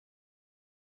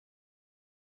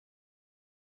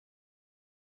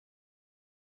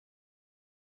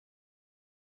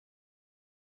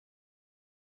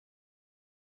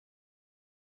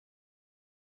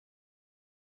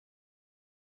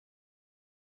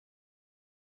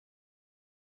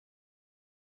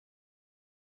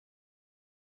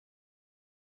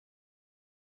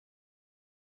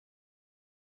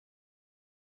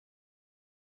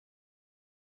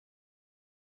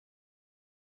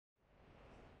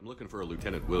I'm looking for a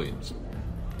Lieutenant Williams.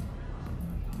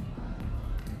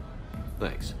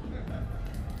 Thanks.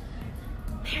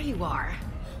 There you are.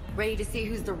 Ready to see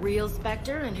who's the real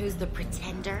Spectre and who's the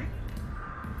pretender?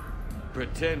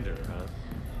 Pretender, huh?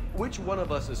 Which one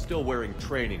of us is still wearing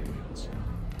training wheels?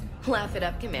 Laugh it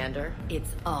up, Commander.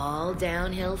 It's all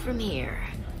downhill from here.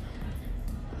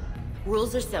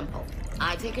 Rules are simple.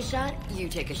 I take a shot, you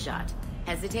take a shot.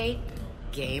 Hesitate,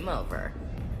 game over.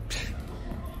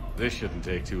 This shouldn't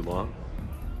take too long.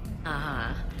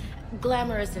 Uh-huh.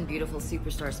 Glamorous and beautiful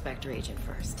superstar Spectre agent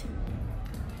first.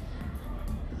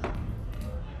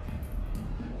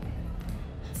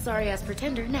 Sorry-ass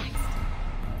pretender next.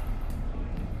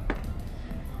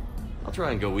 I'll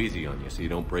try and go easy on you so you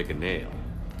don't break a nail,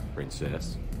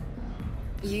 princess.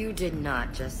 You did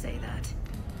not just say that.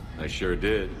 I sure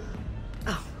did.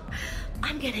 Oh,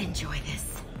 I'm gonna enjoy this.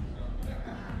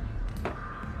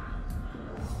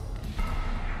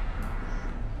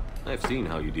 I've seen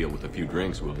how you deal with a few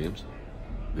drinks, Williams.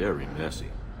 Very messy.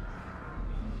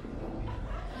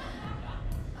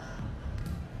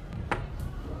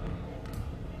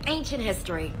 Ancient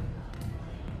history.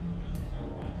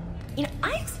 You know,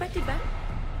 I expected better.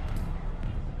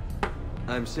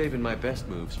 I'm saving my best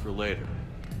moves for later.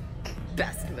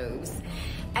 Best moves.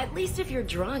 At least if you're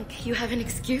drunk, you have an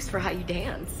excuse for how you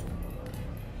dance.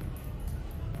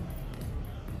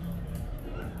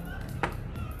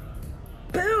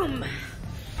 Boom!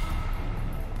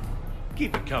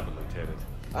 Keep it coming, Lieutenant.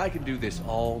 I can do this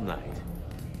all night.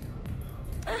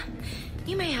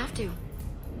 You may have to.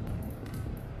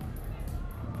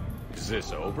 Is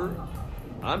this over?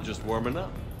 I'm just warming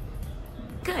up.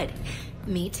 Good.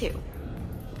 Me too.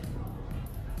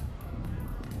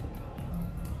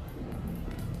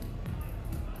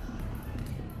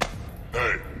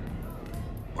 Hey,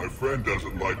 my friend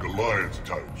doesn't like alliance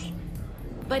types.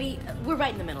 Buddy, we're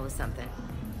right in the middle of something.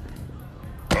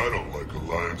 I don't like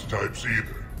alliance types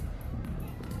either.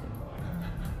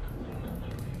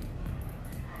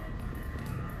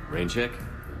 Rain check?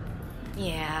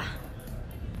 Yeah,